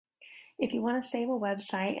If you want to save a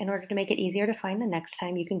website in order to make it easier to find the next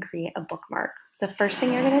time, you can create a bookmark. The first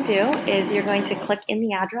thing you're going to do is you're going to click in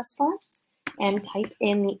the address bar and type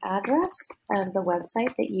in the address of the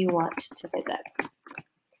website that you want to visit.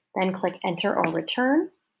 Then click enter or return.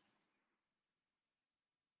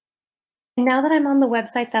 Now that I'm on the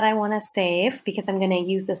website that I want to save, because I'm going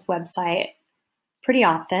to use this website pretty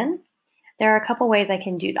often, there are a couple ways I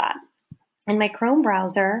can do that. In my Chrome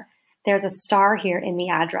browser, there's a star here in the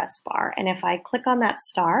address bar, and if I click on that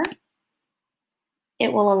star,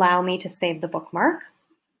 it will allow me to save the bookmark.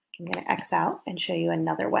 I'm going to X out and show you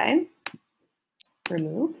another way.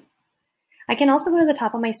 Remove. I can also go to the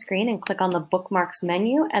top of my screen and click on the bookmarks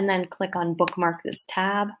menu and then click on bookmark this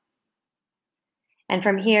tab. And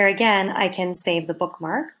from here, again, I can save the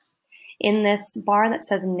bookmark. In this bar that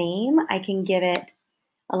says name, I can give it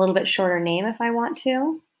a little bit shorter name if I want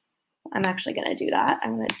to. I'm actually going to do that.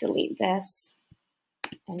 I'm going to delete this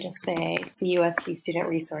and just say CUSD Student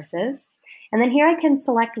Resources. And then here I can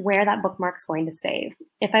select where that bookmark's going to save.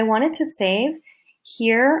 If I wanted to save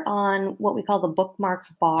here on what we call the bookmark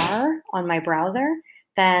bar on my browser,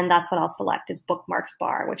 then that's what I'll select is bookmarks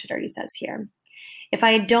bar, which it already says here. If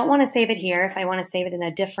I don't want to save it here, if I want to save it in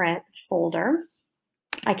a different folder,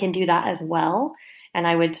 I can do that as well. And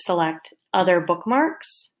I would select other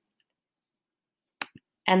bookmarks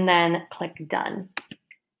and then click done.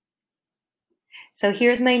 So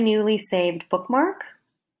here's my newly saved bookmark.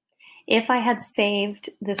 If I had saved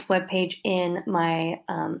this web page in my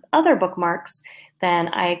other bookmarks, then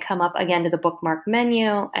I come up again to the bookmark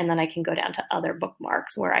menu, and then I can go down to other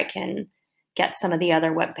bookmarks where I can get some of the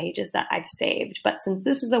other web pages that I've saved. But since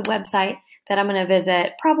this is a website that I'm going to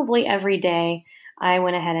visit probably every day, I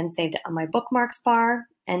went ahead and saved it on my bookmarks bar.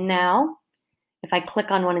 And now if I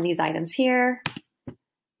click on one of these items here,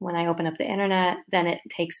 when I open up the internet, then it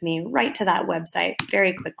takes me right to that website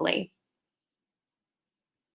very quickly.